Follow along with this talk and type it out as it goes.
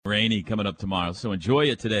rainy coming up tomorrow, so enjoy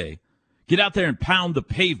it today. Get out there and pound the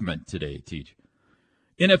pavement today, Teach.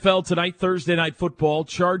 NFL tonight, Thursday Night Football,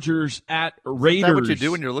 Chargers at Raiders. Is that what you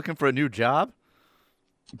do when you're looking for a new job?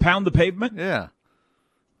 Pound the pavement? Yeah.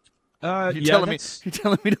 You telling me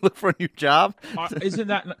to look for a new job? Isn't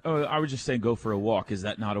that? I was just saying, go for a walk. Is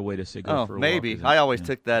that not a way to say go for a maybe. walk? I always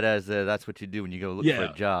took that as that's what you do when you go look for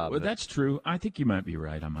a job. Well, that's true. I think you might be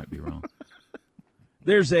right. I might be wrong.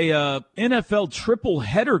 There's a NFL triple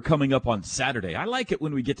header coming up on Saturday. I like it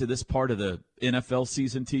when we get to this part of the NFL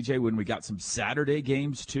season, TJ, when we got some Saturday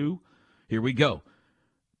games too. Here we go.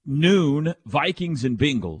 Noon, Vikings and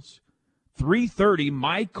Bengals. 3:30,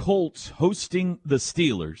 my Colts hosting the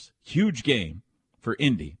Steelers. Huge game for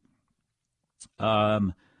Indy.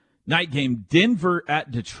 Night game, Denver at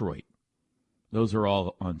Detroit. Those are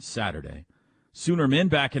all on Saturday. Sooner men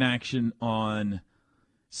back in action on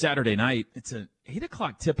Saturday night. It's an 8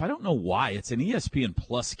 o'clock tip. I don't know why. It's an ESPN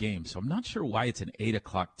Plus game, so I'm not sure why it's an 8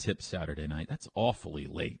 o'clock tip Saturday night. That's awfully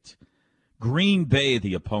late. Green Bay,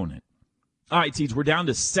 the opponent. All right, Teach, we're down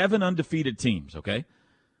to 7 undefeated teams, okay?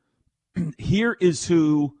 Here is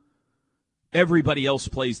who everybody else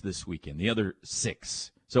plays this weekend, the other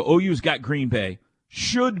 6. So OU's got Green Bay.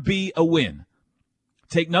 Should be a win.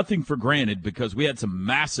 Take nothing for granted because we had some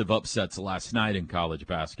massive upsets last night in college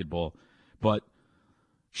basketball, but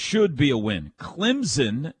should be a win.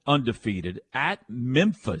 Clemson undefeated at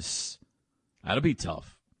Memphis. That'll be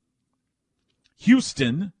tough.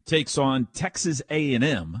 Houston takes on Texas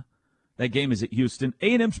A&M. That game is at Houston.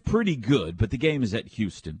 A&M's pretty good, but the game is at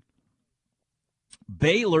Houston.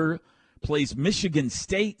 Baylor plays Michigan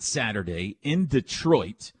State Saturday in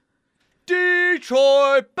Detroit.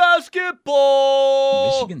 Detroit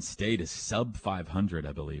basketball! Michigan State is sub 500,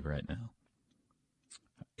 I believe, right now.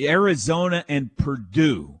 Arizona and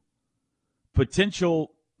Purdue,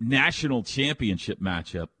 potential national championship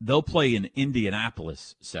matchup. They'll play in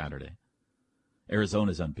Indianapolis Saturday.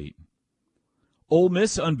 Arizona's unbeaten. Ole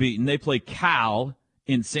Miss unbeaten. They play Cal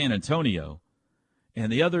in San Antonio. And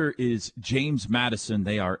the other is James Madison.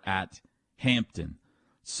 They are at Hampton.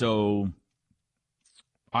 So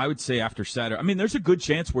I would say after Saturday, I mean, there's a good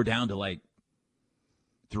chance we're down to like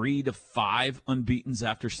 3 to 5 unbeatens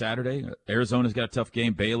after Saturday. Arizona's got a tough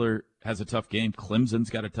game. Baylor has a tough game. Clemson's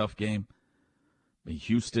got a tough game.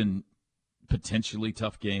 Houston, potentially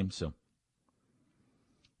tough game. So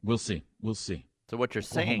we'll see. We'll see. So what you're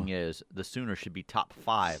saying is the Sooners should be top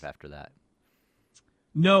 5 after that.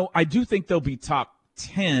 No, I do think they'll be top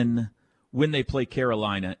 10 when they play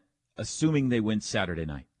Carolina, assuming they win Saturday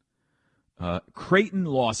night. Creighton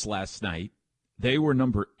lost last night. They were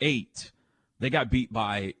number 8. They got beat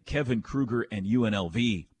by Kevin Kruger and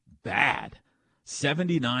UNLV. Bad.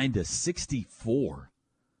 79-64.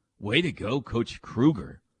 Way to go, Coach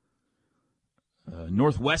Kruger.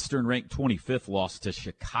 Northwestern, ranked 25th, lost to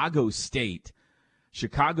Chicago State.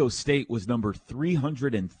 Chicago State was number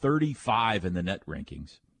 335 in the net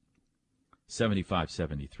rankings.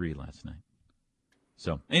 75-73 last night.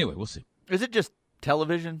 So, anyway, we'll see. Is it just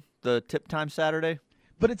television, the tip time Saturday?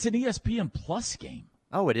 But it's an ESPN Plus game.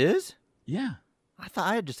 Oh, it is? Yeah.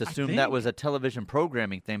 I had just assumed that was a television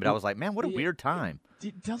programming thing, but I was like, man, what a weird time.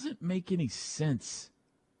 It doesn't make any sense.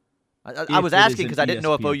 I was asking because I didn't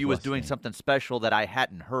know if ESPN OU was Plus doing game. something special that I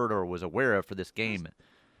hadn't heard or was aware of for this game.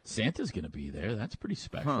 Santa's going to be there. That's pretty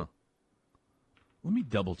special. Huh. Let me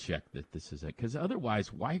double check that this is it, because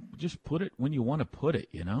otherwise, why just put it when you want to put it,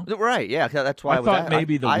 you know? Right, yeah, that's why I thought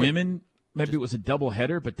maybe the women. women, maybe it was a double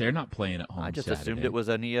header, but they're not playing at home I just Saturday. assumed it was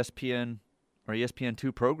an ESPN or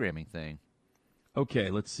ESPN2 programming thing.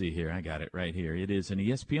 Okay, let's see here. I got it right here. It is an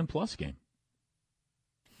ESPN Plus game.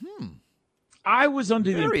 I was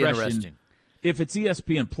under the Very impression interesting. if it's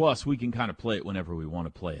ESPN Plus, we can kind of play it whenever we want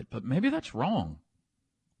to play it. But maybe that's wrong.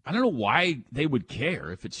 I don't know why they would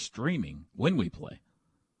care if it's streaming when we play.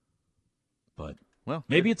 But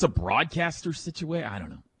maybe it's a broadcaster situation. I don't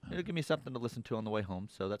know. It'll give me something to listen to on the way home,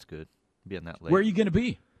 so that's good. Being that late. Where are you going to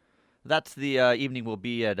be? That's the evening we'll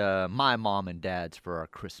be at my mom and dad's for our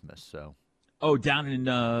Christmas. So. Oh, down in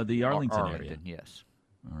the Arlington area. Arlington, yes.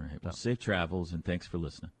 All right. Well, safe travels, and thanks for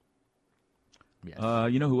listening. Yes.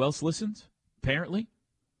 You know who else listens? Apparently,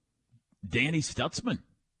 Danny Stutzman.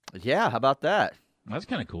 Yeah, how about that? That's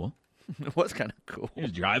kind of cool. It was kind of cool. He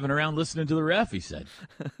was driving around listening to the ref, he said.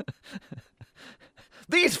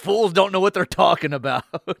 These fools don't know what they're talking about.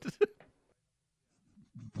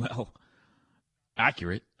 Well,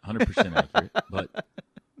 accurate, 100% accurate. But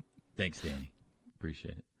thanks, Danny.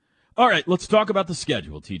 Appreciate it. All right, let's talk about the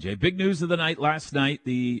schedule, TJ. Big news of the night last night.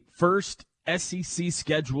 The first SEC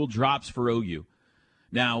schedule drops for OU.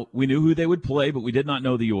 Now, we knew who they would play, but we did not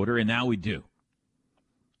know the order, and now we do.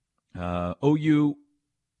 OU,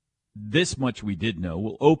 this much we did know,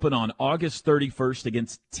 will open on August 31st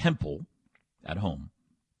against Temple at home.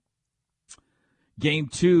 Game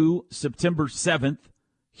 2, September 7th,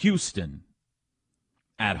 Houston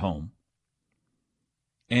at home.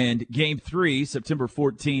 And Game 3, September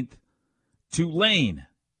 14th, Tulane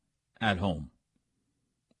at home.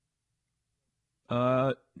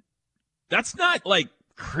 That's not, like,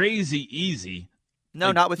 crazy easy. No,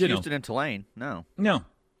 like, not with Houston and Tulane. No. No.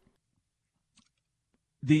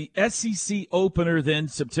 The SEC opener then,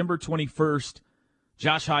 September 21st,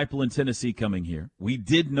 Josh Heupel in Tennessee coming here. We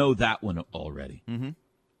did know that one already.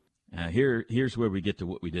 Mm-hmm. Here's where we get to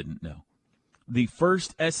what we didn't know. The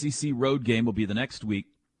first SEC road game will be the next week,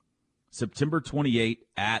 September 28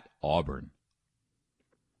 at Auburn.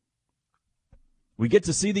 We get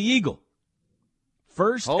to see the Eagle.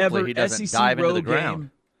 First Hopefully ever he doesn't SEC dive into road the ground.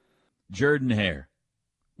 game, Jordan-Hare.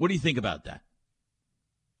 What do you think about that?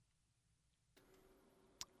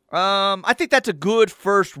 I think that's a good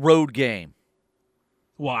first road game.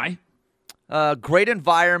 Why? Great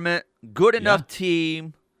environment, good enough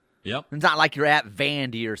team. Yep. It's not like you're at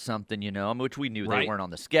Vandy or something, which we knew they weren't on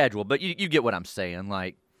the schedule. But you get what I'm saying.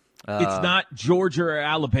 Like, it's not Georgia or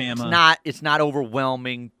Alabama. It's not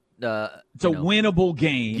overwhelming. It's a winnable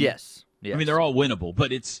game. Yes. I mean, they're all winnable,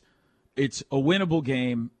 but it's a winnable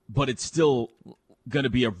game, but it's still going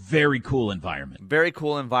to be a very cool environment. Very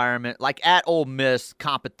cool environment. Like at Ole Miss,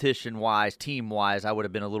 competition-wise, team-wise, I would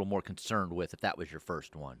have been a little more concerned with if that was your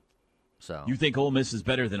first one. So you think Ole Miss is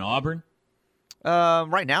better than Auburn?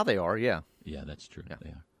 Right now they are, yeah. Yeah, that's true. Yeah. They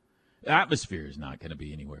are. The atmosphere is not going to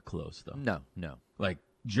be anywhere close, though. No. Like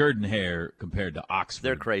Jordan-Hare compared to Oxford.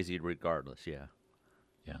 They're crazy regardless, yeah.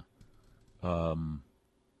 Yeah.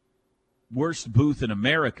 Worst booth in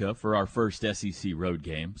America for our first SEC road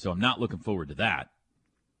game, so I'm not looking forward to that.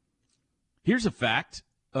 Here's a fact.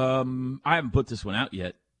 I haven't put this one out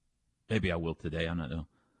yet. Maybe I will today. I don't know.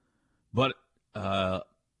 But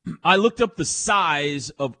I looked up the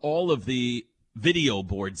size of all of the video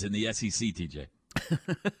boards in the SEC, TJ.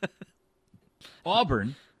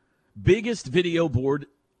 Auburn, biggest video board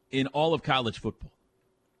in all of college football.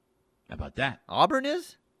 How about that? Auburn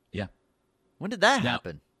is? Yeah. When did that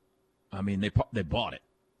happen? I mean, they bought it.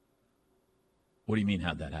 What do you mean,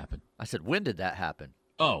 how'd that happen? I said, when did that happen?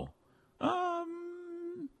 Oh,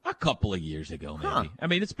 a couple of years ago, maybe. Huh. I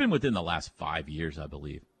mean, it's been within the last 5 years, I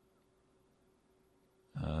believe.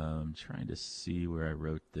 I'm trying to see where I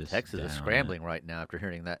wrote this Texas down. is scrambling right now after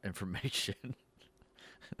hearing that information.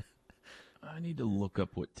 I need to look up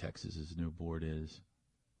what Texas's new board is.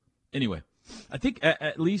 Anyway, I think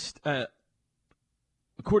at least,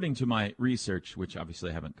 according to my research, which obviously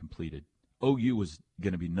I haven't completed, OU was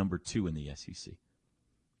going to be number 2 in the SEC.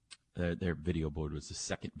 Their video board was the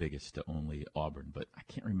second biggest to only Auburn, but I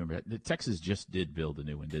can't remember. Texas just did build a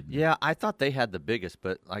new one, didn't they? Yeah, I thought they had the biggest,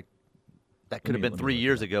 but that could have been 3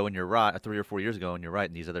 years ago, and you're right. 3 or 4 years ago, and you're right.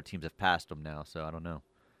 And these other teams have passed them now, so I don't know.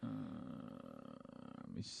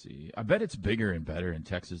 Let me see. I bet it's bigger and better in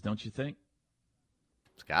Texas, don't you think?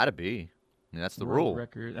 It's got to be. I mean, that's the World rule.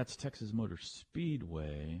 Record. That's Texas Motor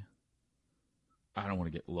Speedway. I don't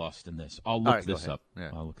want to get lost in this. I'll look this up.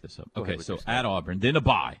 Yeah. I'll look this up. Okay, so at Auburn, then a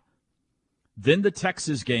bye. Then the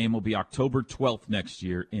Texas game will be October 12th next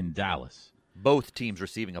year in Dallas. Both teams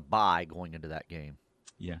receiving a bye going into that game.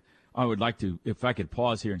 Yeah. I would like to, if I could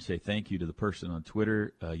pause here and say thank you to the person on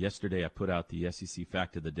Twitter. Yesterday I put out the SEC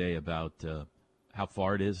Fact of the Day about how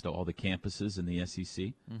far it is to all the campuses in the SEC.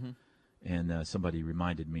 Mm-hmm. And somebody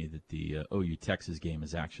reminded me that the OU Texas game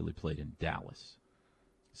is actually played in Dallas.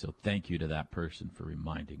 So thank you to that person for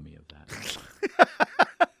reminding me of that.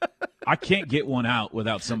 I can't get one out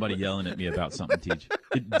without somebody yelling at me about something, TJ.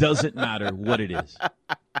 It doesn't matter what it is.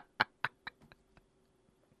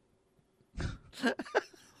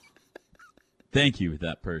 Thank you,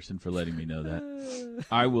 that person, for letting me know that.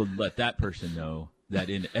 I will let that person know that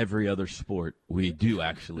in every other sport, we do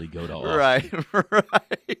actually go to Austin. Right.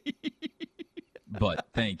 But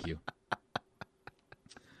thank you.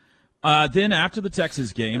 Then after the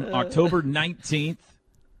Texas game, October 19th,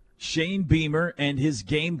 Shane Beamer and his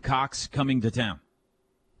Gamecocks coming to town.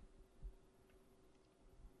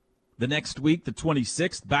 The next week, the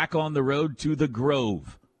 26th, back on the road to the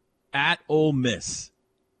Grove at Ole Miss.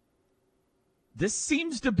 This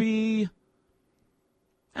seems to be,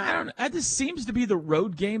 this seems to be the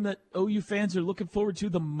road game that OU fans are looking forward to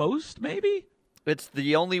the most, maybe? It's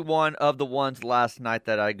the only one of the ones last night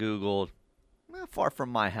that I Googled, far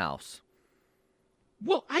from my house.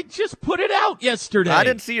 Well, I just put it out yesterday. I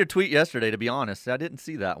didn't see your tweet yesterday, to be honest. I didn't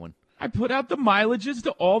see that one. I put out the mileages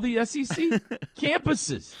to all the SEC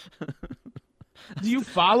campuses. Do you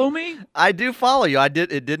follow me? I do follow you.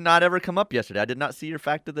 It did not ever come up yesterday. I did not see your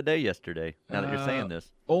fact of the day yesterday. Now that you're saying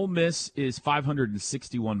this, Ole Miss is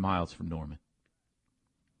 561 miles from Norman.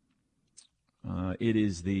 It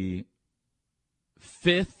is the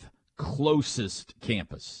 5th closest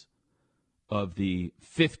campus of the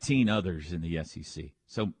 15 others in the SEC.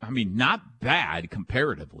 So, I mean, not bad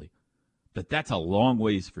comparatively, but that's a long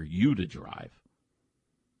ways for you to drive.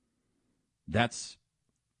 That's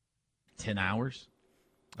 10 hours?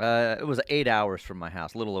 it was 8 hours from my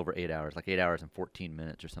house, a little over 8 hours, like 8 hours and 14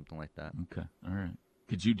 minutes or something like that. Okay, all right.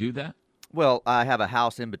 Could you do that? Well, I have a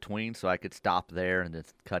house in between, so I could stop there and then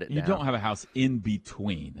cut it down. You don't have a house in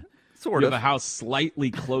between. Sort you of. have a house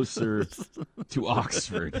slightly closer to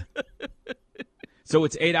Oxford. So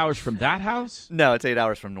it's 8 hours from that house? No, it's 8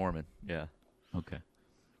 hours from Norman. Yeah. Okay.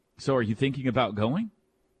 So are you thinking about going?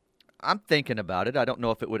 I'm thinking about it. I don't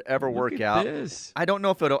know if it would ever work Look at out. this. I don't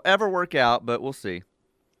know if it'll ever work out, but we'll see.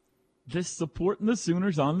 This supporting the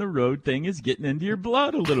Sooners on the road thing is getting into your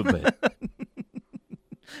blood a little bit.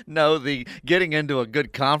 No, the getting into a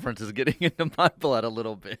good conference is getting into my blood a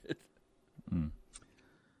little bit.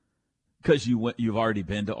 Because you've already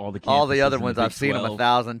been to all the campuses. All the other in ones, Big I've seen them 12.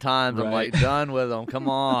 1,000 times. I'm Right. like, done with them. Come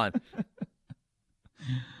on.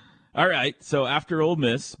 All right, so after Ole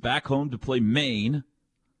Miss, back home to play Maine,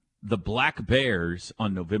 the Black Bears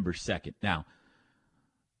on November 2nd. Now,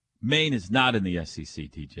 Maine is not in the SEC,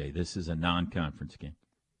 TJ. This is a non-conference game.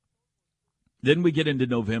 Then we get into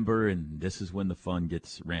November, and this is when the fun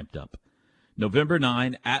gets ramped up. November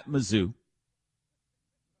 9 at Mizzou.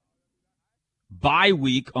 Bye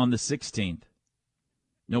week on the 16th.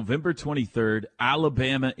 November 23rd,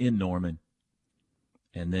 Alabama in Norman.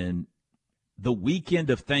 And then the weekend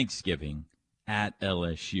of Thanksgiving at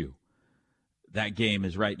LSU. That game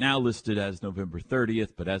is right now listed as November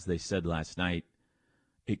 30th, but as they said last night,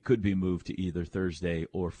 it could be moved to either Thursday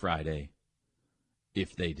or Friday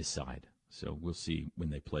if they decide. So we'll see when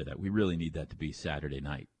they play that. We really need that to be Saturday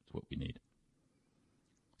night. That's what we need.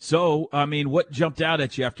 So, I mean, what jumped out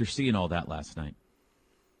at you after seeing all that last night?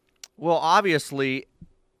 Well, obviously,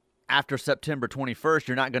 after September 21st,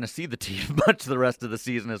 you're not going to see the team much the rest of the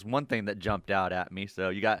season is one thing that jumped out at me. So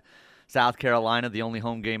you got South Carolina, the only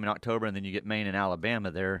home game in October, and then you get Maine and Alabama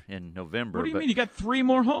there in November. What do you mean? You got 3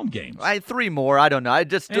 more home games. I had 3 more. I don't know. And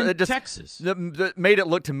Texas. That made it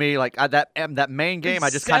look to me like that Maine game. And I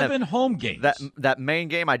just kind of 7 home games. that Maine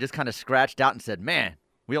game. I just kind of scratched out and said, "Man,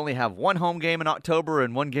 we only have 1 home game in October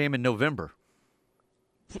and 1 game in November."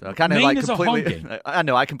 So kind of Maine like is a completely. home game. I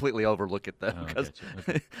know. I completely overlook it though because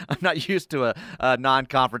Okay. I'm not used to a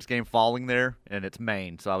non-conference game falling there, and it's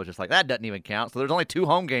Maine. So I was just like, that doesn't even count. So there's only 2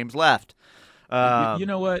 home games left. You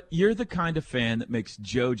know what? You're the kind of fan that makes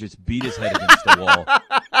Joe just beat his head against the wall.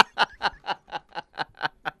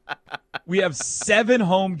 We have 7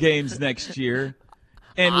 home games next year.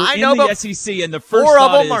 And I in know, the but SEC, and the first 4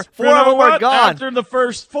 of thought them is, are- 4 you know of them are what? gone. After the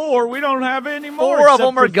first 4, we don't have any more. 4 of except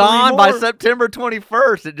them are for 3 gone by more. September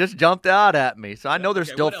 21st. It just jumped out at me. So I know there's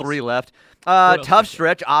Okay, still what else? 3 left. else Tough is there?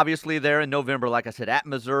 stretch, obviously, there in November. Like I said, at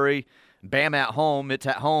Missouri, Bam at home. It's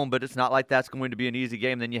at home, but it's not like that's going to be an easy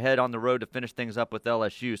game. Then you head on the road to finish things up with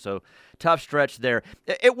LSU. So tough stretch there.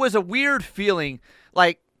 It was a weird feeling.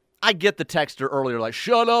 Like, I get the texter earlier, like,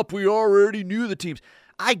 shut up, we already knew the teams.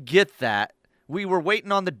 I get that. We were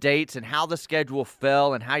waiting on the dates and how the schedule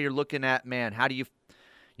fell and how you're looking at, man, how do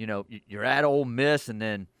you're at Ole Miss and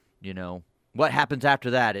then, what happens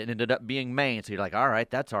after that? It ended up being Maine. So you're like, all right,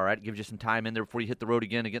 that's all right. It gives you some time in there before you hit the road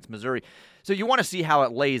again against Missouri. So you want to see how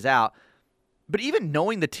it lays out. But even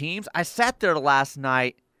knowing the teams, I sat there last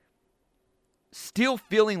night still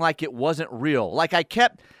feeling like it wasn't real. Like I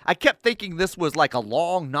kept thinking this was like a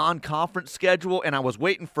long non-conference schedule, and I was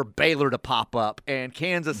waiting for Baylor to pop up and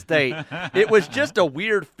Kansas State. It was just a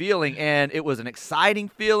weird feeling, and it was an exciting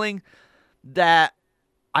feeling that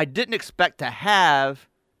I didn't expect to have,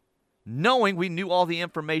 knowing we knew all the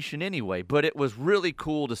information anyway. But it was really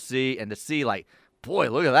cool to see, and to see like, boy,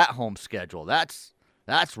 look at that home schedule. That's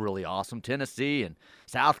really awesome. Tennessee and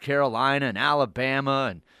South Carolina and Alabama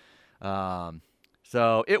and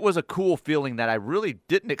so it was a cool feeling that I really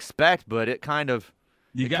didn't expect, but it kind of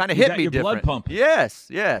hit me your different. blood pumping. Yes.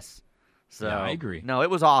 So Yeah, I agree. No, it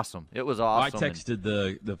was awesome. It was I awesome. texted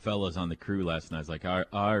the fellas on the crew last night. I was like,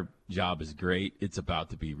 our job is great. It's about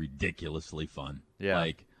to be ridiculously fun. Yeah.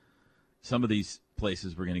 Like some of these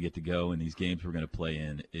places we're going to get to go and these games we're going to play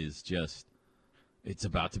in is just, it's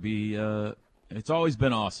about to be, it's always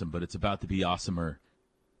been awesome, but it's about to be awesomer.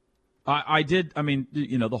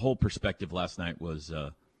 The whole perspective last night was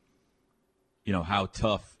how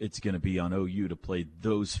tough it's going to be on OU to play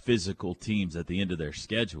those physical teams at the end of their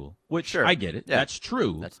schedule, which Sure. I get it. Yeah. That's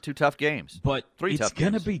true. That's 2 tough games. But 3 it's tough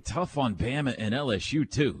going to games. be tough on Bama and LSU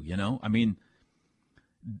too, I mean,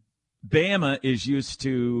 Bama is used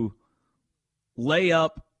to lay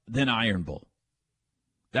up, then Iron Bowl.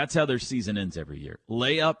 That's how their season ends every year.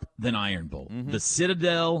 Lay up, then Iron Bowl. The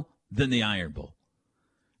Citadel, then the Iron Bowl.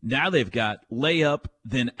 Now they've got lay up,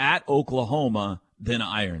 then at Oklahoma, then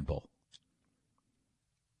Iron Bowl.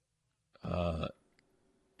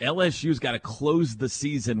 LSU's got to close the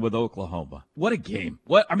season with Oklahoma. What a game.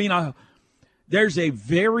 There's a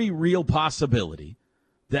very real possibility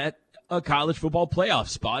that a college football playoff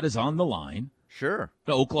spot is on the line. Sure.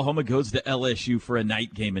 Oklahoma goes to LSU for a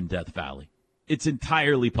night game in Death Valley. It's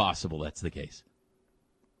entirely possible that's the case.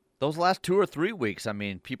 Those last 2 or 3 weeks,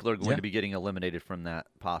 people are going to be getting eliminated from that,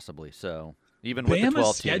 possibly. So, even with the 12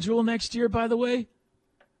 Bama's team. schedule next year, by the way,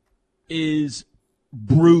 is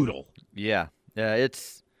brutal. Yeah. Yeah,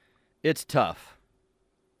 it's tough.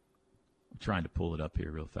 I'm trying to pull it up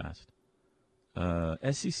here real fast.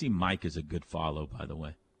 SEC Mike is a good follow, by the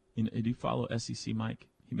way. Do you follow SEC Mike?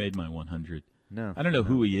 He made my 100. No. I don't know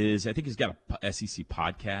who he is. I think he's got a SEC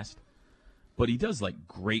podcast. But he does,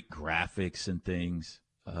 great graphics and things.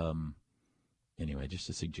 Anyway, just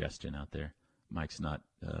a suggestion out there. Mike's not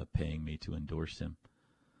paying me to endorse him.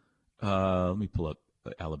 Let me pull up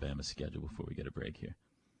Alabama's schedule before we get a break here.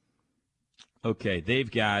 Okay,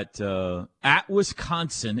 they've got at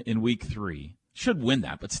Wisconsin in week 3. Should win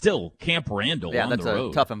that, but still, Camp Randall on the road. Yeah,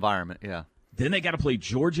 that's a tough environment, yeah. Then they got to play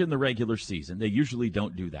Georgia in the regular season. They usually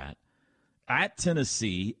don't do that. At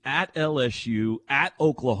Tennessee, at LSU, at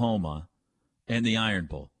Oklahoma, and the Iron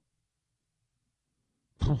Bowl.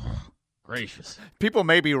 Gracious. People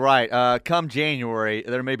may be right. Come January,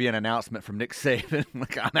 there may be an announcement from Nick Saban.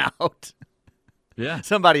 I'm out. Yeah.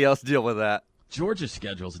 Somebody else deal with that. Georgia's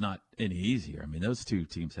schedule's not any easier. Those two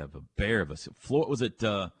teams have a bear of a. Was it?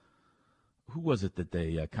 Who was it that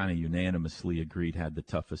they kind of unanimously agreed had the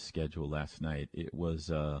toughest schedule last night? It was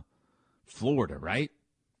Florida, right?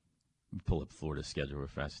 Let me pull up Florida's schedule real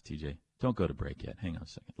fast, TJ. Don't go to break yet. Hang on a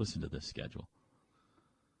second. Listen to this schedule.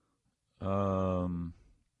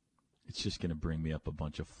 It's just going to bring me up a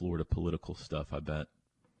bunch of Florida political stuff, I bet.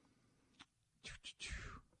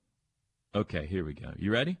 Okay, here we go.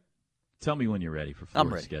 You ready? Tell me when you're ready for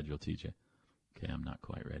Florida's schedule, TJ. Okay, I'm not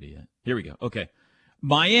quite ready yet. Here we go. Okay.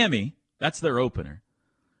 Miami, that's their opener.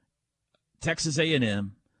 Texas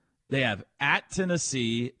A&M. They have at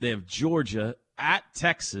Tennessee. They have Georgia, at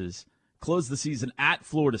Texas. Close the season at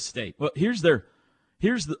Florida State. Well, here's the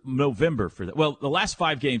November for them. Well, the last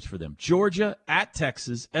 5 games for them. Georgia, at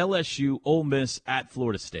Texas, LSU, Ole Miss, at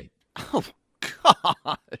Florida State. Oh,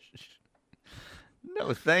 gosh.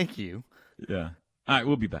 No, thank you. Yeah. All right,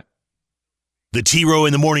 we'll be back. The T-Row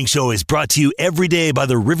in the Morning Show is brought to you every day by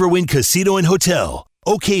the Riverwind Casino and Hotel,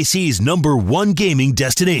 OKC's #1 gaming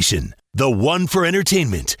destination. The one for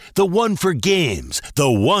entertainment, the one for games, the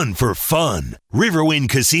one for fun. Riverwind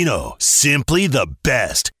Casino, simply the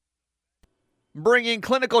best. Bringing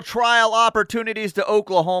clinical trial opportunities to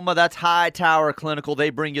Oklahoma. That's Hightower Clinical.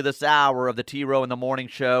 They bring you this hour of the T-Row in the Morning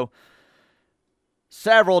Show.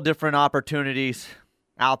 Several different opportunities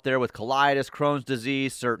out there with colitis, Crohn's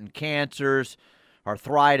disease, certain cancers,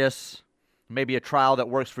 arthritis, maybe a trial that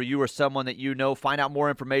works for you or someone that you know. Find out more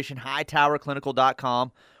information,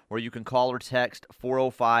 hightowerclinical.com, or you can call or text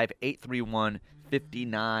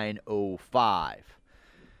 405-831-5905.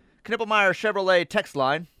 Knippelmeyer Chevrolet text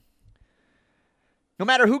line. No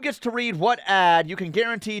matter who gets to read what ad, you can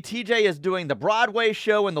guarantee TJ is doing the Broadway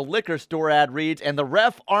show and the liquor store ad reads, and the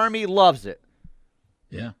ref army loves it.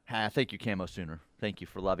 Yeah. Thank you, Camo Sooner. Thank you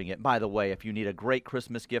for loving it. By the way, if you need a great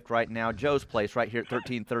Christmas gift right now, Joe's Place right here at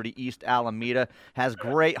 1330 East Alameda has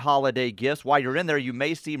great holiday gifts. While you're in there, you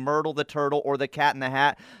may see Myrtle the Turtle or the Cat in the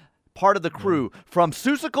Hat, part of the crew from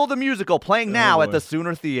Seussical the Musical, playing now at the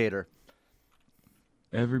Sooner Theater.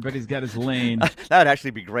 Everybody's got his lane. That would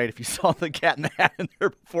actually be great if you saw the Cat in the Hat in there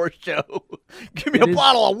before show. Give me a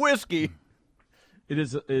bottle of whiskey. It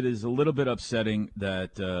is a little bit upsetting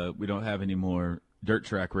that we don't have any more dirt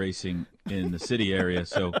track racing in the city area.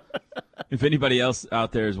 So if anybody else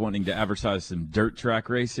out there is wanting to advertise some dirt track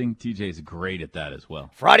racing, TJ's great at that as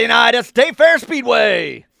well. Friday night at State Fair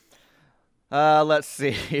Speedway. Let's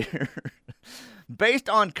see here. Based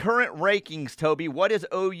on current rankings, Toby, what is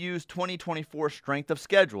OU's 2024 strength of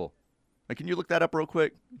schedule? Can you look that up real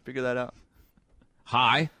quick? Figure that out.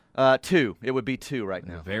 High? 2. It would be 2 right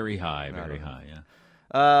now. Very high,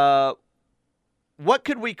 yeah. What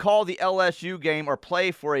could we call the LSU game or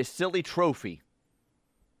play for a silly trophy?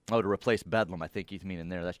 Oh, to replace Bedlam, I think he's meaning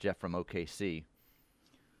there. That's Jeff from OKC.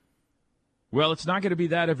 Well, it's not going to be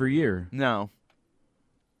that every year. No.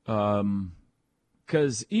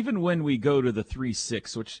 Because even when we go to the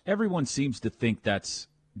 3-6, which everyone seems to think that's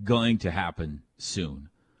going to happen soon,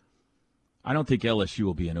 I don't think LSU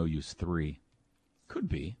will be in OU's 3. Could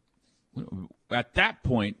be. At that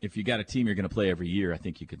point, if you got a team you're going to play every year, I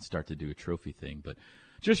think you can start to do a trophy thing. But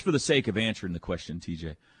just for the sake of answering the question,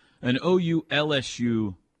 TJ, an OU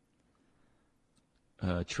LSU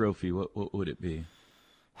trophy, what would it be?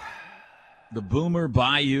 The Boomer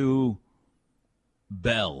Bayou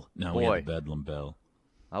Bell. No, we have a Bedlam Bell.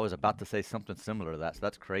 I was about to say something similar to that, so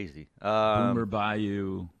that's crazy. Boomer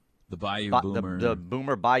Bayou, the Bayou Boomer. The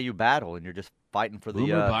Boomer Bayou Battle, and you're just fighting for the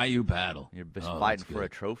Boomer Bayou Battle. You're just fighting for a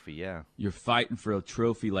trophy, yeah. You're fighting for a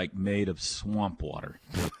trophy like made of swamp water.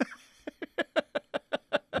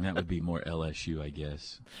 And that would be more LSU, I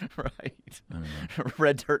guess. Right. I don't know.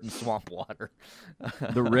 Red dirt and swamp water.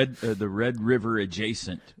 the Red River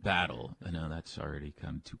adjacent battle. I know that's already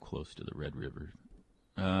kind of too close to the Red River.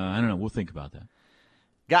 I don't know. We'll think about that.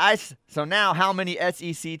 Guys, so now how many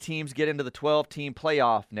SEC teams get into the 12-team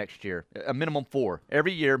playoff next year? A minimum 4.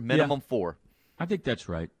 Every year, minimum 4. I think that's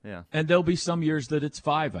right. Yeah. And there'll be some years that it's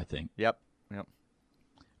 5, I think. Yep.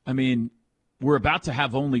 I mean, we're about to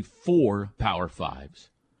have only 4 Power 5s.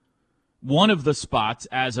 One of the spots,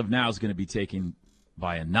 as of now, is going to be taken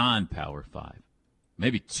by a non-Power 5.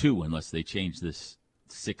 Maybe 2, unless they change this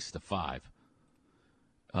 6 to 5.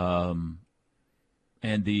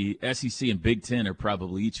 And the SEC and Big Ten are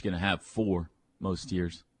probably each going to have 4 most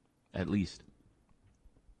years, at least.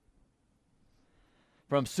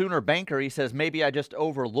 From Sooner Banker, he says, maybe I just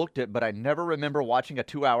overlooked it, but I never remember watching a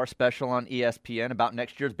 2-hour special on ESPN about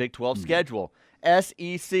next year's Big 12 schedule.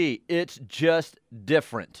 SEC, it's just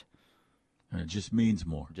different. And it just means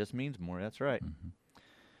more. Just means more, that's right. Mm-hmm.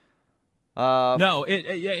 No,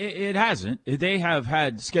 it hasn't. They have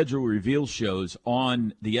had schedule reveal shows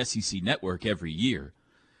on the SEC network every year.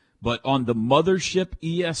 But on the mothership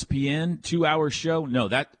ESPN 2-hour show, no,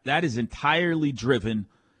 that is entirely driven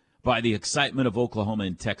by the excitement of Oklahoma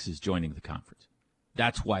and Texas joining the conference.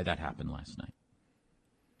 That's why that happened last night.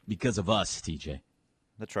 Because of us, TJ.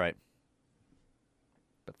 That's right.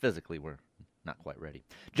 But physically, we're not quite ready.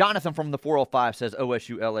 Jonathan from the 405 says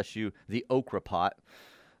OSU, LSU, the Okra Pot.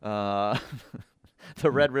 The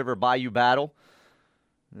Red River Bayou Battle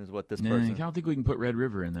is what this person. I don't think we can put Red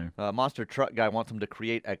River in there. Monster Truck Guy wants him to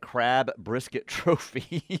create a crab brisket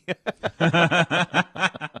trophy.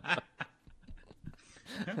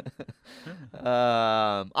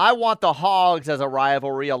 I want the Hogs as a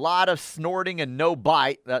rivalry. A lot of snorting and no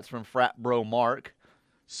bite. That's from Frat Bro Mark.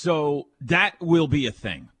 So that will be a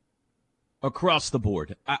thing across the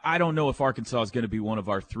board. I don't know if Arkansas is going to be one of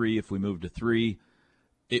our 3 if we move to 3.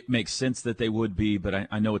 It makes sense that they would be, but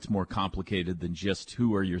I know it's more complicated than just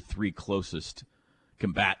who are your 3 closest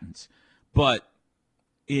combatants. But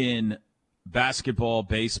in basketball,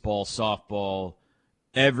 baseball, softball,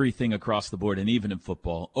 everything across the board, and even in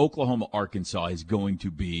football, Oklahoma-Arkansas is going to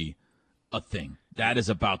be a thing. That is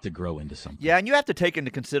about to grow into something. Yeah, and you have to take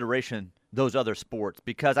into consideration those other sports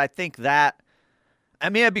because I think that – I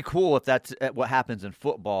mean, it'd be cool if that's what happens in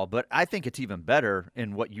football, but I think it's even better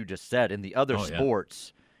in what you just said in the other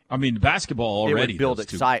sports. I mean, basketball already it would build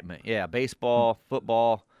excitement. Yeah, baseball,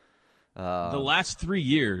 football. The last 3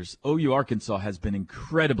 years, OU Arkansas has been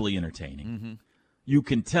incredibly entertaining. Mm-hmm. You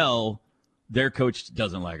can tell their coach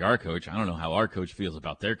doesn't like our coach. I don't know how our coach feels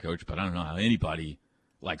about their coach, but I don't know how anybody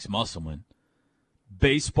likes Musselman.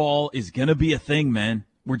 Baseball is going to be a thing, man.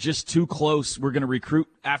 We're just too close. We're going to recruit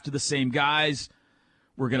after the same guys.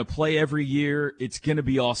 We're going to play every year. It's going to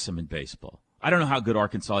be awesome in baseball. I don't know how good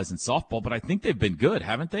Arkansas is in softball, but I think they've been good,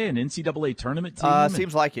 haven't they? An NCAA tournament team?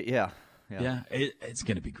 Seems like it, yeah. Yeah, it's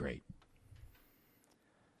going to be great.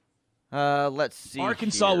 Let's see.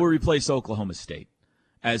 Arkansas will replace Oklahoma State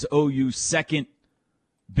as OU's second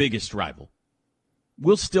biggest rival.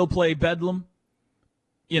 We'll still play Bedlam,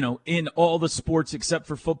 in all the sports except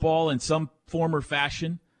for football in some form or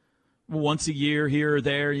fashion. Once a year, here or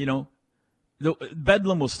there, The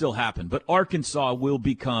Bedlam will still happen, but Arkansas will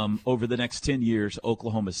become, over the next 10 years,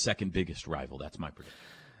 Oklahoma's second biggest rival. That's my prediction.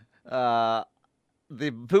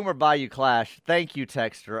 The Boomer Bayou Clash. Thank you,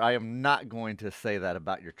 Texter. I am not going to say that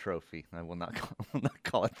about your trophy. I will not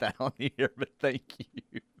call it that on the air, but thank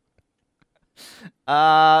you.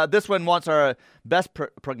 This one wants our best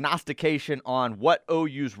prognostication on what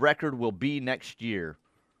OU's record will be next year.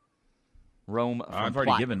 Rome. I've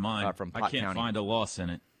already given mine. From I Platte can't County. find a loss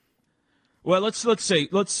in it. Well, let's say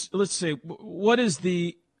what is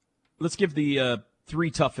the? Let's give the three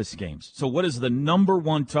toughest games. So what is the number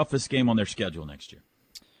one toughest game on their schedule next year?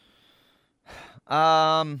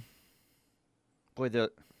 Boy, they'll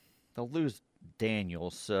lose Daniel,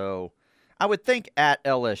 so I would think at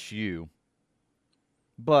LSU.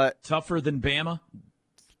 But tougher than Bama?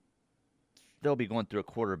 They'll be going through a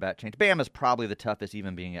quarterback change. Bama's probably the toughest,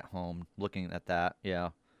 even being at home, looking at that,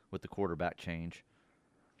 with the quarterback change.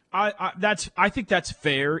 I think that's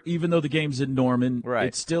fair, even though the game's in Norman. Right.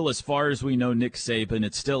 It's still, as far as we know, Nick Saban.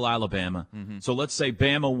 It's still Alabama. Mm-hmm. So let's say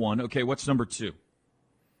Bama won. Okay, what's number two?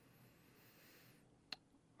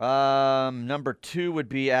 Number two would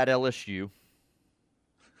be at LSU.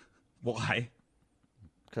 Why?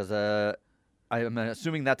 Because I'm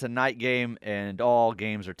assuming that's a night game, and all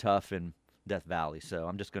games are tough in Death Valley. So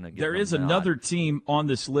I'm just going to give There is another team on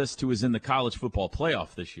this list who is in the college football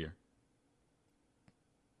playoff this year.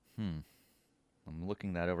 I'm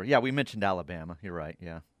looking that over. Yeah, we mentioned Alabama. You're right,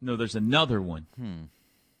 yeah. No, there's another one.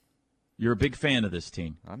 You're a big fan of this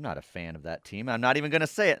team. I'm not a fan of that team. I'm not even going to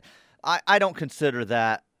say it. I don't consider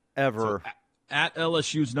that ever. So at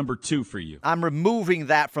LSU's number two for you. I'm removing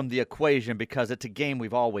that from the equation because it's a game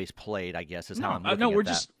we've always played, I guess, is how I'm looking at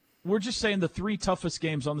that. We're just saying the three toughest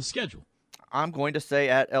games on the schedule. I'm going to say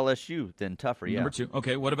at LSU, then tougher, yeah. Number two.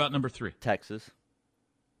 Okay, what about number three? Texas.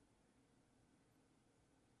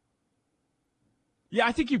 Yeah,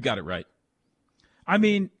 I think you've got it right. I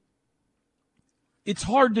mean, it's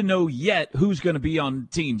hard to know yet who's going to be on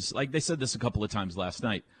teams. Like they said this a couple of times last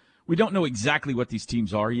night. We don't know exactly what these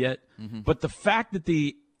teams are yet. Mm-hmm. But the fact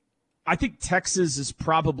that I think Texas is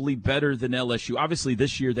probably better than LSU. Obviously,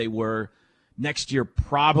 this year they were. Next year,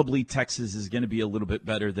 probably Texas is going to be a little bit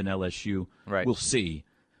better than LSU. Right. We'll see.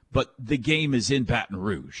 But the game is in Baton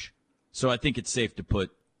Rouge. So I think it's safe to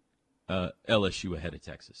put LSU ahead of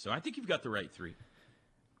Texas. So I think you've got the right three.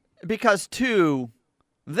 Because, two,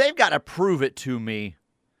 they've got to prove it to me.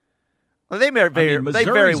 Well, they very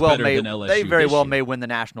well may win the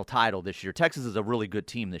national title this year. Texas is a really good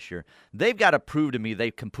team this year. They've got to prove to me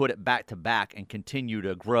they can put it back to back and continue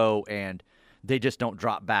to grow, and they just don't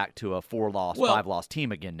drop back to a 4-loss, 5-loss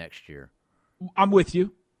team again next year. I'm with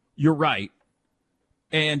you. You're right.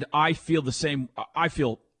 And I feel the same. I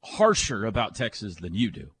feel harsher about Texas than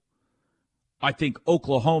you do. I think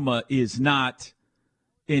Oklahoma is not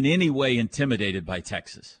in any way intimidated by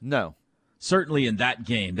Texas. No. Certainly in that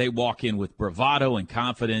game, they walk in with bravado and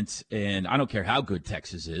confidence, and I don't care how good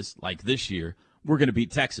Texas is, like this year, we're going to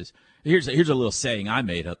beat Texas. Here's a little saying I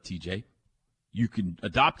made up, TJ. You can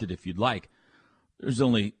adopt it if you'd like. There's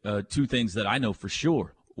only two things that I know for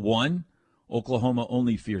sure. One, Oklahoma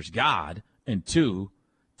only fears God, and two,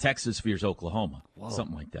 Texas fears Oklahoma. Whoa.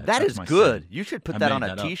 Something like that. That's good. Saying. You should put that on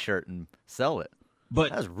a T-shirt and sell it.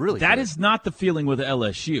 But that is not the feeling with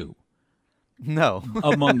LSU. No.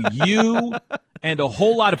 Among you and a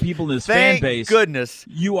whole lot of people in this fan base. Thank goodness.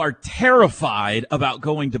 You are terrified about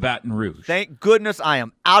going to Baton Rouge. Thank goodness I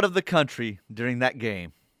am out of the country during that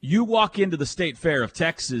game. You walk into the State Fair of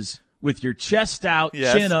Texas with your chest out,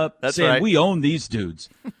 chin up, saying, right. We own these dudes.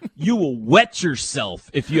 You will wet yourself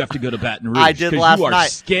if you have to go to Baton Rouge. I did last night. You are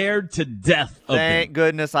scared to death of Thank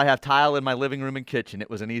goodness I have tile in my living room and kitchen. It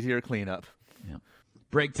was an easier cleanup. Yeah.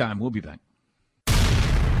 Break time. We'll be back.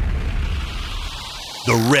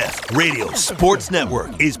 The Ref Radio Sports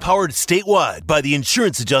Network is powered statewide by the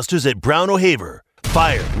insurance adjusters at Brown O'Haver.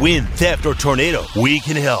 Fire, wind, theft, or tornado, we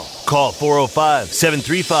can help. Call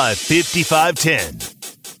 405-735-5510.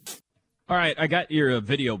 All right, I got your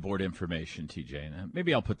video board information, TJ.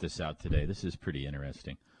 Maybe I'll put this out today. This is pretty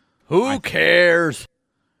interesting. Who cares?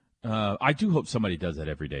 I do hope somebody does that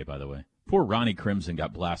every day, by the way. Poor Ronnie Crimson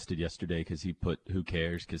got blasted yesterday because he put "Who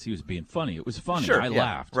cares?" because he was being funny. It was funny. Sure, I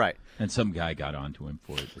laughed. Right. And some guy got onto him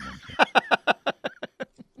for it.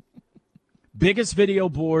 Biggest video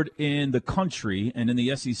board in the country and in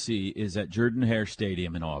the SEC is at Jordan-Hare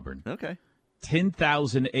Stadium in Auburn. Okay.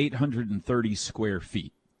 10,830 square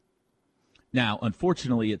feet. Now,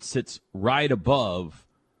 unfortunately, it sits right above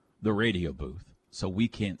the radio booth, so we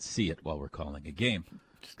can't see it while we're calling a game.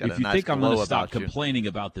 If you think I'm going to stop complaining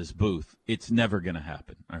about this booth, it's never going to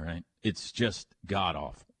happen, all right? It's just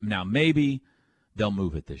god-awful. Now, maybe they'll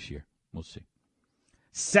move it this year. We'll see.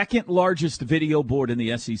 Second largest video board in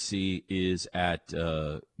the SEC is at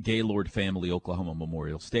Gaylord Family Oklahoma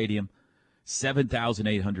Memorial Stadium,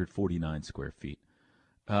 7,849 square feet.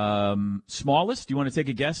 Smallest, do you want to take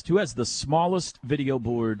a guess? Who has the smallest video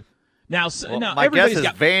board? Now my guess is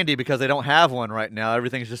Vandy because they don't have one right now.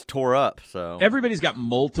 Everything's just tore up. So everybody's got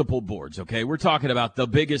multiple boards, okay? We're talking about the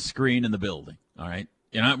biggest screen in the building, all right?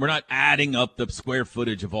 We're not adding up the square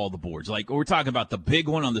footage of all the boards. Like, we're talking about the big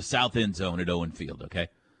one on the south end zone at Owen Field, okay?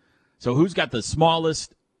 So who's got the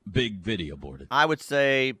smallest big video board? I would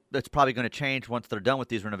say that's probably going to change once they're done with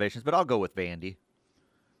these renovations, but I'll go with Vandy.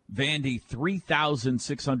 Vandy,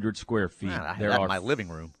 3,600 square feet. Man, I have that in my living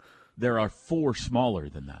room. There are 4 smaller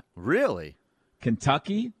than that. Really?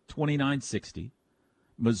 Kentucky, 2,960.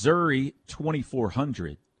 Missouri,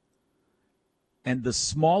 2,400. And the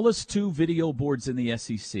smallest 2 video boards in the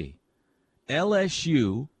SEC,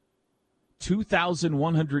 LSU,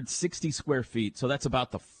 2,160 square feet. So that's about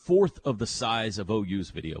the 4th of the size of OU's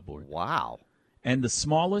video board. Wow. And the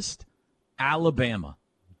smallest, Alabama,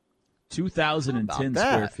 2,010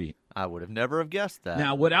 square feet. I would have never have guessed that.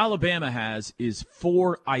 Now, what Alabama has is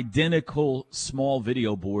 4 identical small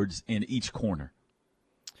video boards in each corner.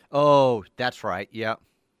 Oh, that's right. Yep.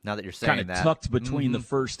 Now that you're saying that. Kind of tucked between the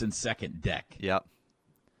first and second deck. Yep.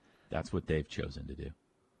 That's what they've chosen to do.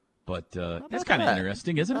 But that's kind of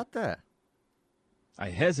interesting, isn't it? About that. I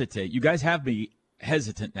hesitate. You guys have me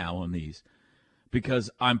hesitant now on these because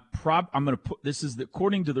I'm going to put this is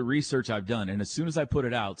according to the research I've done, and as soon as I put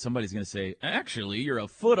it out, somebody's going to say, "Actually, you're a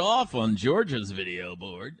foot off on Georgia's video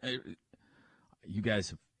board." You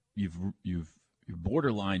guys, you've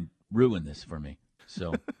borderline ruined this for me.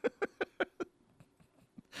 So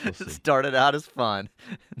we'll see. It started out as fun.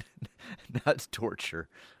 Now it's torture.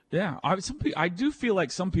 Yeah, I do feel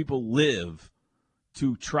like some people live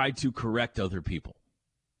to try to correct other people.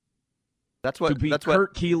 That's what to be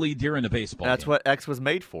Kurt Keeley during a baseball That's game. what X was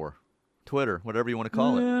made for. Twitter, whatever you want to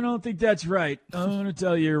call it. I don't think that's right. I'm going to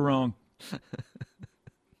tell you you're wrong.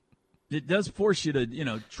 It does force you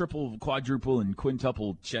to, triple, quadruple, and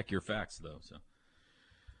quintuple check your facts, though. So,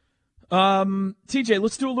 TJ,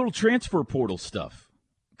 let's do a little transfer portal stuff,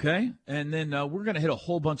 okay? And then we're going to hit a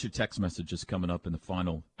whole bunch of text messages coming up in the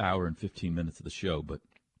final hour and 15 minutes of the show. But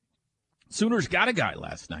Sooners got a guy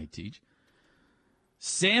last night, TJ.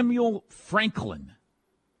 Samuel Franklin.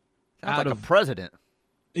 Sounds like a president.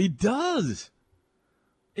 He does.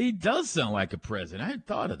 He does sound like a president. I hadn't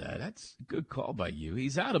thought of that. That's a good call by you.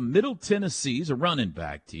 He's out of Middle Tennessee. He's a running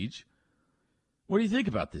back, Teach. What do you think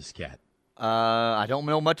about this cat? I don't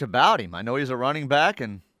know much about him. I know he's a running back,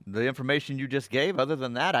 and the information you just gave, other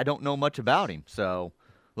than that, I don't know much about him. So,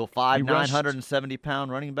 little 5'9",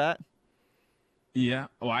 170-pound running back. Yeah.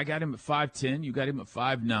 Oh, I got him at 5'10". You got him at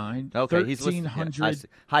 5'9". Okay. 1,300.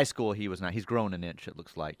 High school, he was not. He's grown an inch, it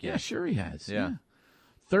looks like. Yeah, sure he has. Yeah.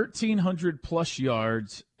 1,300 plus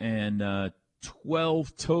yards and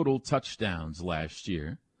 12 total touchdowns last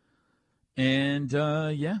year. And,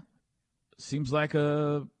 seems like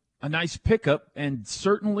a nice pickup and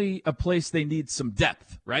certainly a place they need some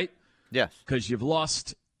depth, right? Yes. Because you've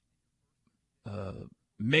lost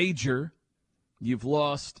Major, you've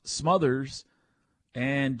lost Smothers,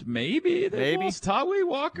 and maybe they lost Tawi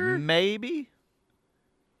Walker. Maybe.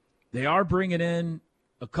 They are bringing in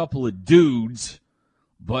a couple of dudes,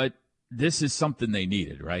 but this is something they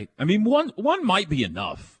needed, right? I mean, one might be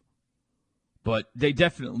enough, but they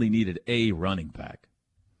definitely needed a running back.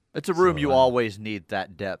 It's a room you always need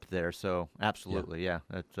that depth there, so absolutely, yeah.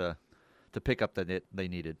 That's the pickup that they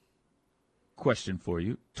needed. Question for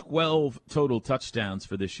you. 12 total touchdowns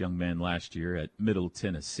for this young man last year at Middle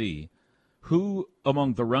Tennessee. Who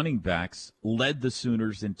among the running backs led the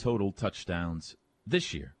Sooners in total touchdowns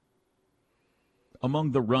this year?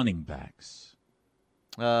 Among the running backs.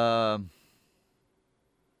 Was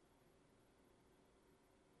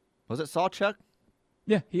it Sawchuk?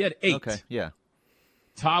 Yeah, he had 8. Okay, yeah.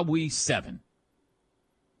 Tawi, 7.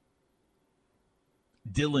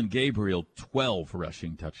 Dylan Gabriel, 12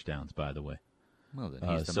 rushing touchdowns, by the way. Well,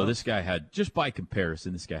 then So this guy had, just by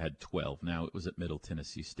comparison, this guy had 12. Now it was at Middle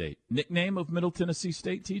Tennessee State. Nickname of Middle Tennessee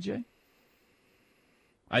State, TJ?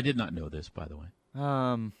 I did not know this, by the way.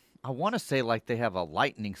 I want to say like they have a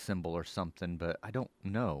lightning symbol or something, but I don't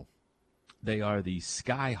know. They are the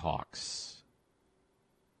Skyhawks.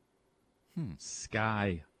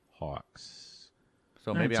 Skyhawks.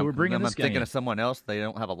 So maybe so we're bringing I'm this guy thinking in. of someone else. They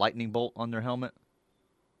don't have a lightning bolt on their helmet.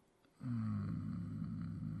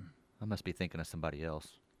 I must be thinking of somebody else.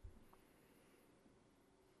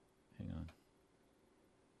 Hang on.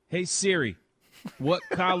 Hey, Siri, what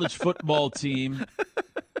college football team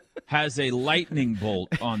has a lightning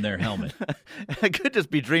bolt on their helmet? I could just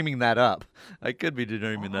be dreaming that up. I'm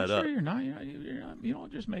sure you're not. You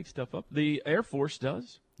don't just make stuff up. The Air Force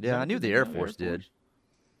does. Yeah, I knew the Air Force did.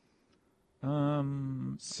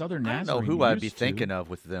 Southern Nazarene. I don't know who I'd be used to. thinking of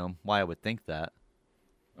with them. Why I would think that.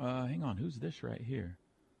 Hang on. Who's this right here?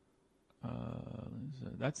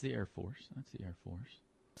 That's the Air Force.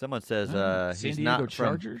 Someone says San he's Diego not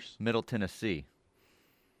Chargers? from Middle Tennessee.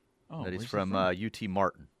 Oh, That he's where's he from UT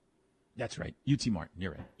Martin. That's right. UT Martin.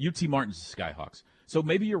 You're right. UT Martin's the Skyhawks. So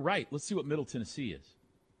maybe you're right. Let's see what Middle Tennessee is.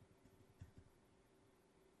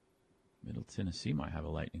 Middle Tennessee might have a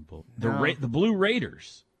lightning bolt. No. The Blue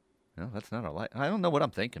Raiders. No, that's not a light. I don't know what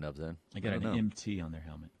I'm thinking of then. I got an MT on their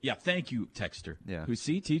helmet. Yeah, thank you, Texter. Yeah. Who,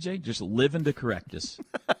 see, TJ? Just living to correct us.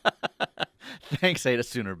 Thanks, Ada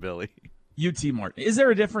Sooner Billy. UT Martin. Is there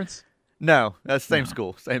a difference? No, that's same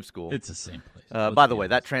school. Same school. It's the same place. By the way,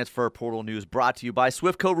 that transfer portal news brought to you by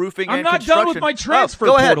Swiftco Roofing and I'm not Construction. done with my transfer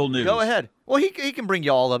go ahead. portal news. Go ahead. Well, he can bring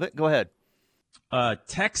you all of it. Go ahead.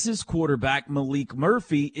 Texas quarterback Malik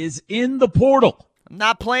Murphy is in the portal. I'm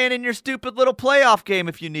not playing in your stupid little playoff game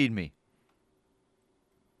if you need me.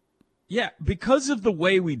 Yeah, because of the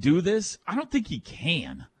way we do this, I don't think he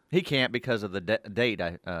can. He can't because of the date,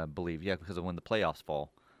 I believe. Yeah, because of when the playoffs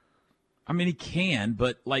fall. I mean, he can,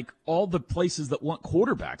 but like all the places that want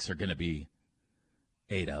quarterbacks are going to be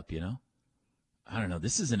ate up, you know? I don't know.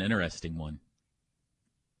 This is an interesting one.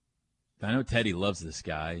 I know Teddy loves this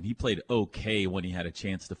guy, and he played okay when he had a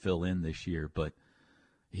chance to fill in this year, but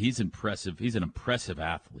he's impressive. He's an impressive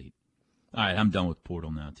athlete. All right, I'm done with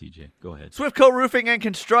portal now, TJ. Go ahead. Swiftco Roofing and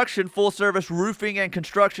Construction, full-service roofing and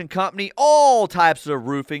construction company, all types of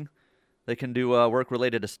roofing. They can do work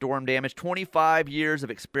related to storm damage. 25 years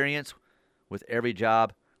of experience with every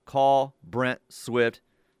job. Call Brent Swift.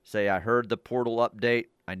 Say, I heard the portal update.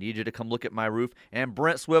 I need you to come look at my roof. And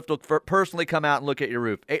Brent Swift will personally come out and look at your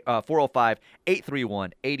roof.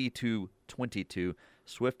 405-831-8222.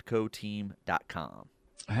 SwiftcoTeam.com.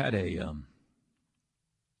 I had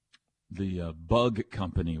the bug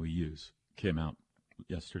company we use came out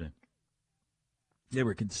yesterday. They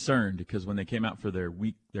were concerned because when they came out for their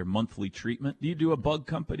monthly treatment, do you do a bug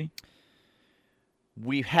company?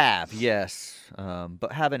 We have, yes,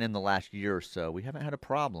 but haven't in the last year or so. We haven't had a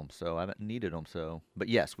problem, so I haven't needed them. So, but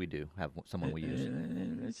yes, we do have someone we use.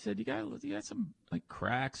 I said you got some like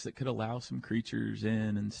cracks that could allow some creatures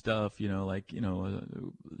in and stuff. You know, like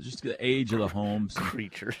just the age of the home.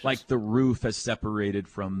 Creatures, like the roof has separated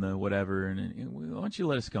from the whatever. And why don't you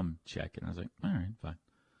let us come check? And I was like, all right, fine.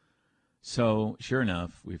 So sure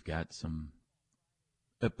enough, we've got some.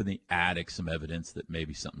 Up in the attic, some evidence that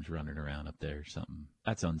maybe something's running around up there or something.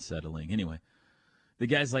 That's unsettling. Anyway, the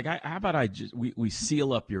guy's like, how about we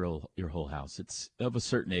seal up your whole house. It's of a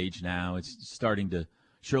certain age now. It's starting to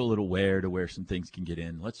show a little wear to where some things can get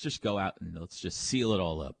in. Let's just go out and let's just seal it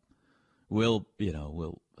all up. We'll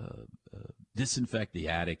disinfect the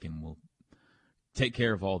attic and we'll take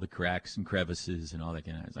care of all the cracks and crevices and all that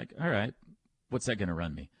kind of. I was like, all right, what's that going to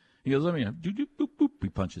run me? He goes, let me know. Doop, doop, boop, boop. He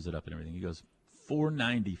punches it up and everything. He goes,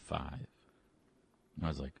 $495. I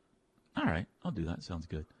was like, all right, I'll do that. Sounds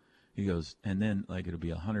good. He goes, and then like it'll be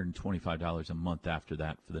 $125 a month after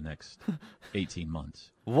that for the next 18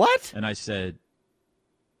 months. What? And I said,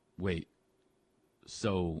 wait,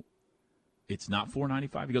 so it's not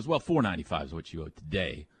 $495? He goes, well, $495 is what you owe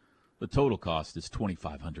today. The total cost is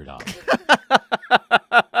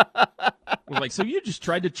 $2,500. We're like, so you just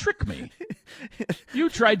tried to trick me. You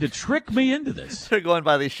tried to trick me into this. They're going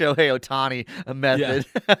by the Shohei Ohtani method.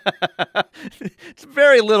 Yeah. It's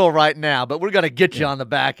very little right now, but we're going to get you on the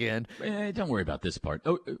back end. Don't worry about this part.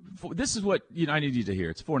 Oh, this is what I need you to hear.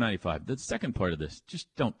 It's $495. The second part of this,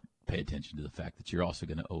 just don't pay attention to the fact that you're also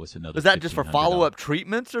going to owe us another. Is that just for follow-up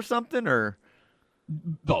treatments or something, or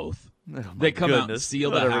both? Oh, they come out and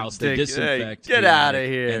seal the house, they disinfect. Hey, get out of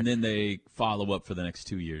here. And then they follow up for the next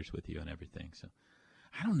 2 years with you and everything. So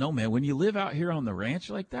I don't know, man. When you live out here on the ranch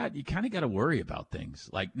like that, you kind of got to worry about things.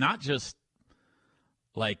 Like not just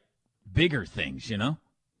like bigger things, you know?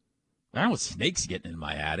 I don't know, snakes getting in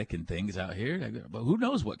my attic and things out here. But who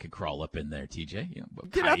knows what could crawl up in there, TJ?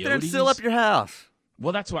 Get out there and seal up your house.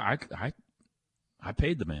 Well, that's why I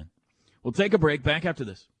paid the man. We'll take a break. Back after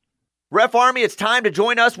this. Ref Army, it's time to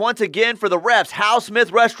join us once again for the Refs Hal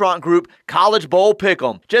Smith Restaurant Group College Bowl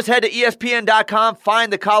Pick'em. Just head to ESPN.com,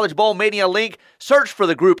 find the College Bowl Mania link, search for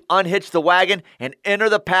the group Unhitch the Wagon, and enter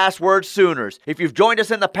the password Sooners. If you've joined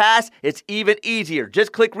us in the past, it's even easier.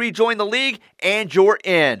 Just click rejoin the league and you're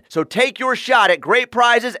in. So take your shot at great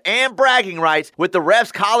prizes and bragging rights with the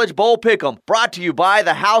Refs College Bowl Pick'em, brought to you by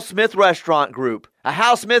the Hal Smith Restaurant Group. A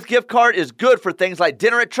Hal Smith gift card is good for things like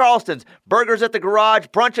dinner at Charleston's, burgers at the garage,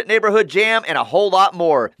 brunch at Neighborhood Jam, and a whole lot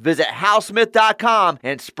more. Visit halsmith.com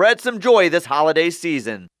and spread some joy this holiday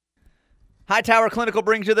season. Hightower Clinical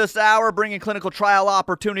brings you this hour, bringing clinical trial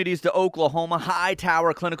opportunities to Oklahoma.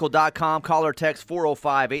 Hightowerclinical.com. Call or text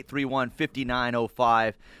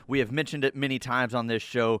 405-831-5905. We have mentioned it many times on this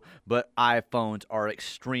show, but iPhones are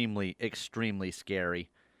extremely, extremely scary.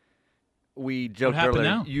 We joked earlier.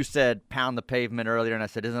 Now? You said pound the pavement earlier, and I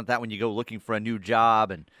said, isn't that when you go looking for a new job?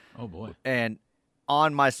 And oh boy! And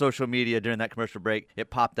on my social media during that commercial break, it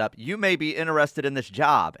popped up, "You may be interested in this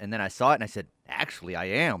job." And then I saw it and I said, "Actually, I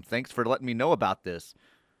am. Thanks for letting me know about this."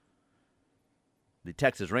 The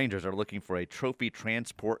Texas Rangers are looking for a trophy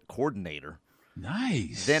transport coordinator.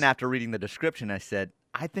 Nice. Then after reading the description, I said,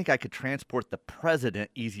 I think I could transport the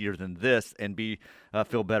president easier than this and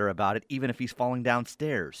feel better about it, even if he's falling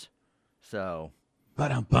downstairs. So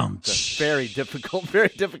it's a very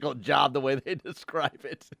difficult job the way they describe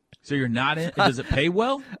it. So you're not in? Does it pay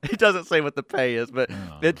well? It doesn't say what the pay is, but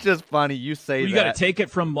it's just funny you say that. You got to take it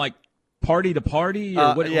from like party to party?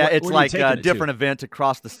 Or it's what like different events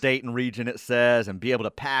across the state and region, it says, and be able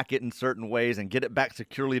to pack it in certain ways and get it back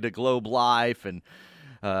securely to Globe Life. And,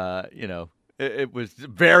 it was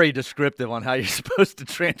very descriptive on how you're supposed to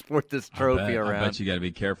transport this trophy around. I bet you got to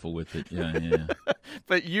be careful with it. Yeah.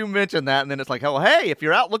 But you mentioned that, and then it's like, oh, hey, if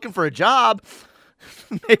you're out looking for a job,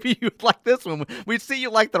 maybe you'd like this one. We see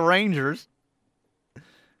you like the Rangers.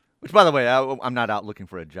 Which, by the way, I'm not out looking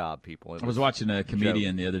for a job, people. I was watching a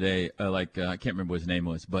comedian the other day, I can't remember what his name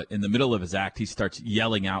was, but in the middle of his act, he starts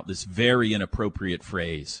yelling out this very inappropriate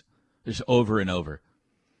phrase, just over and over.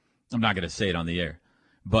 I'm not going to say it on the air.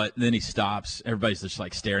 But then he stops. Everybody's just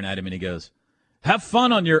like staring at him, and he goes, "Have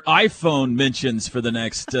fun on your iPhone mentions for the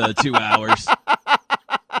next 2 hours."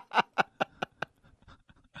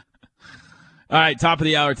 All right, top of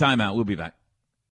the hour timeout. We'll be back.